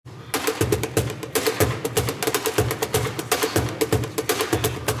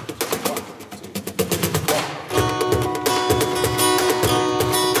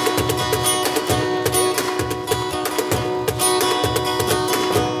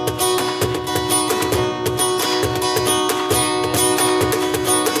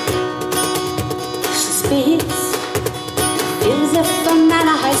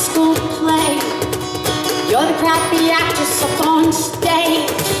not the actress up on stage.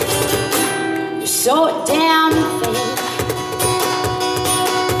 You're so damn fake.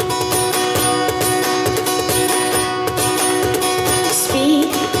 You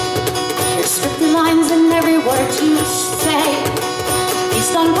speak, there's scripted lines in every word you say.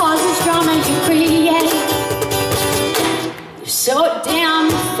 Based on pauses, drama you create. You're so damn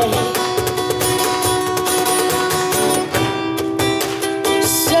fake.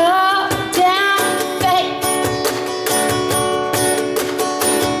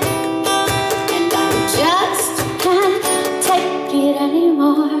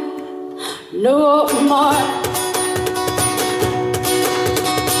 No more.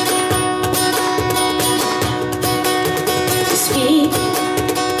 To speak,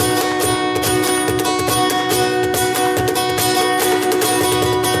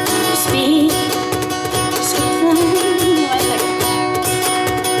 to speak,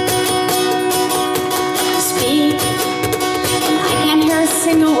 to speak, and I can't hear a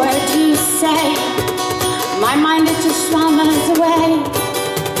single word you say. My mind, it just wanders away.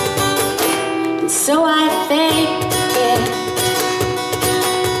 So I fake it.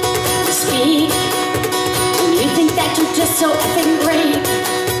 To speak, and you think that you're just so effing great.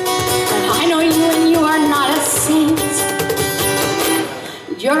 But I know you and you are not a saint.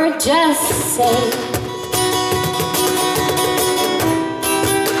 You're just safe.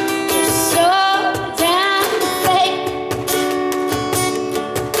 You're so damn fake.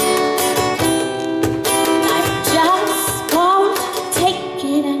 I just won't take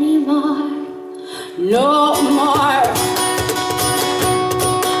it anymore. No more.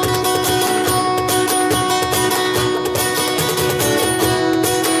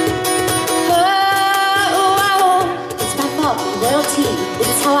 Oh, it's my fault, loyalty.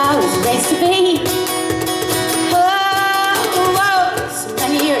 It's how I was raised to be. Oh, so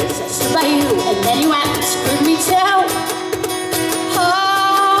many years I stood by you, and then you went and screwed me too.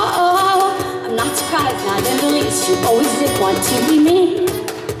 Oh, I'm not surprised, not in the least. You always did want to be me.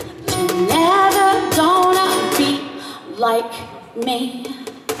 Never gonna be like me.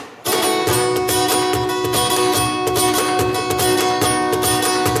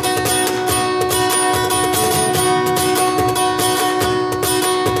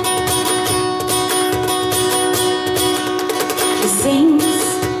 He sings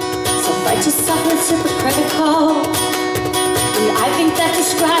self-righteous, selfless, hypocritical, and I think that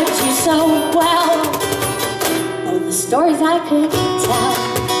describes you so well. Oh, the stories I could tell.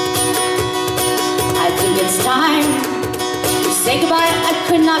 I think it's time to say goodbye. I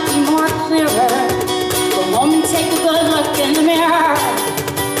could not be more clearer. Go home and take a good look in the mirror.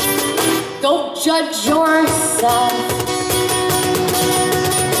 Go judge yourself.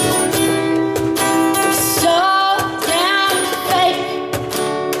 You're so damn fake.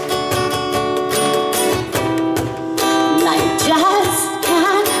 And I just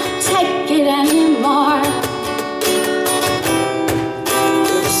can't take it anymore.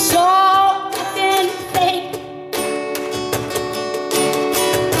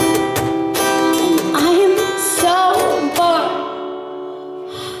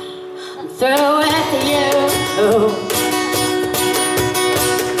 Through with you. Through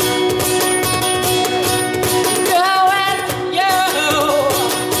with you.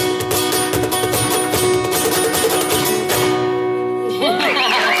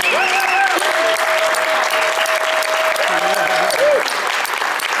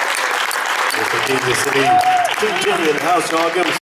 King Jimmy in the house, y'all. Give us